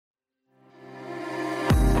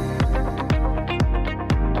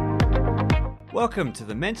Welcome to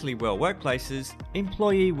the Mentally Well Workplaces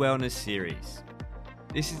Employee Wellness Series.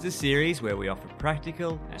 This is the series where we offer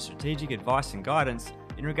practical and strategic advice and guidance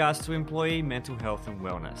in regards to employee mental health and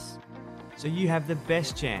wellness, so you have the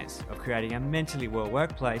best chance of creating a mentally well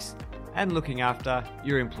workplace and looking after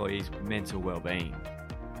your employees' mental well-being.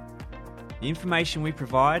 The information we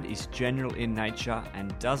provide is general in nature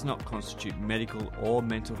and does not constitute medical or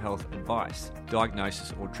mental health advice,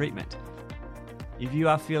 diagnosis or treatment. If you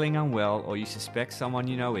are feeling unwell or you suspect someone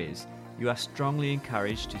you know is, you are strongly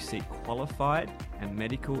encouraged to seek qualified and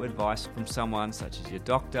medical advice from someone such as your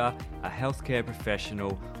doctor, a healthcare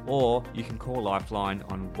professional, or you can call Lifeline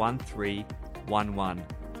on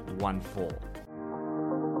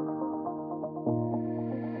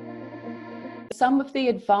 131114. Some of the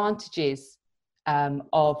advantages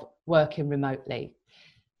of working remotely.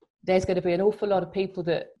 There's going to be an awful lot of people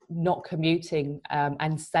that not commuting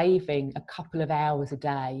and saving a couple of hours a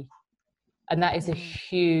day. And that is a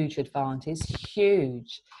huge advantage,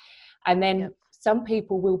 huge. And then some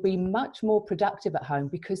people will be much more productive at home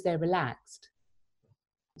because they're relaxed.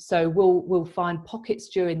 So we'll find pockets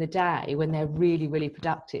during the day when they're really, really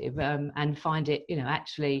productive and find it,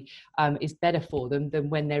 actually is better for them than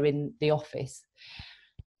when they're in the office.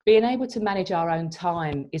 Being able to manage our own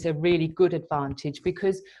time is a really good advantage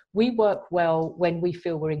because we work well when we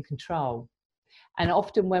feel we're in control. And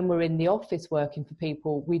often when we're in the office working for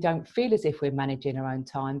people, we don't feel as if we're managing our own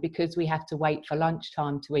time because we have to wait for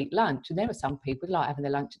lunchtime to eat lunch. And there are some people who like having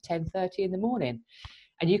their lunch at 10:30 in the morning.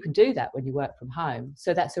 And you can do that when you work from home.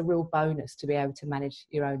 So that's a real bonus to be able to manage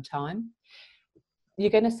your own time. You're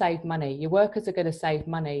going to save money. Your workers are going to save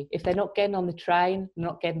money. If they're not getting on the train,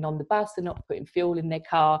 not getting on the bus, they're not putting fuel in their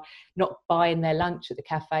car, not buying their lunch at the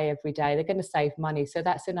cafe every day, they're going to save money. So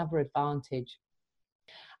that's another advantage.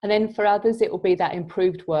 And then for others, it will be that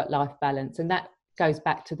improved work-life balance. And that goes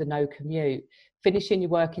back to the no commute. Finishing your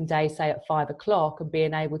working day, say at 5 o'clock and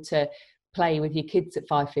being able to play with your kids at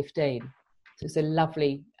 5:15. So it's a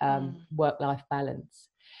lovely work-life balance.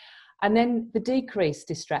 And then the decreased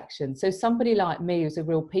distraction. So somebody like me who's a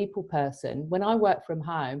real people person, when I work from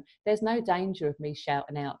home, there's no danger of me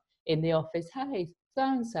shouting out in the office, hey,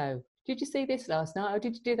 so-and-so, did you see this last night? Or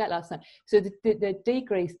did you do that last night? So the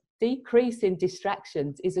decrease in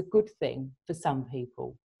distractions is a good thing for some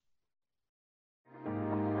people.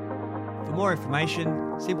 For more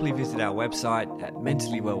information, simply visit our website at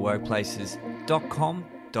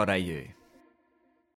mentallywellworkplaces.com.au.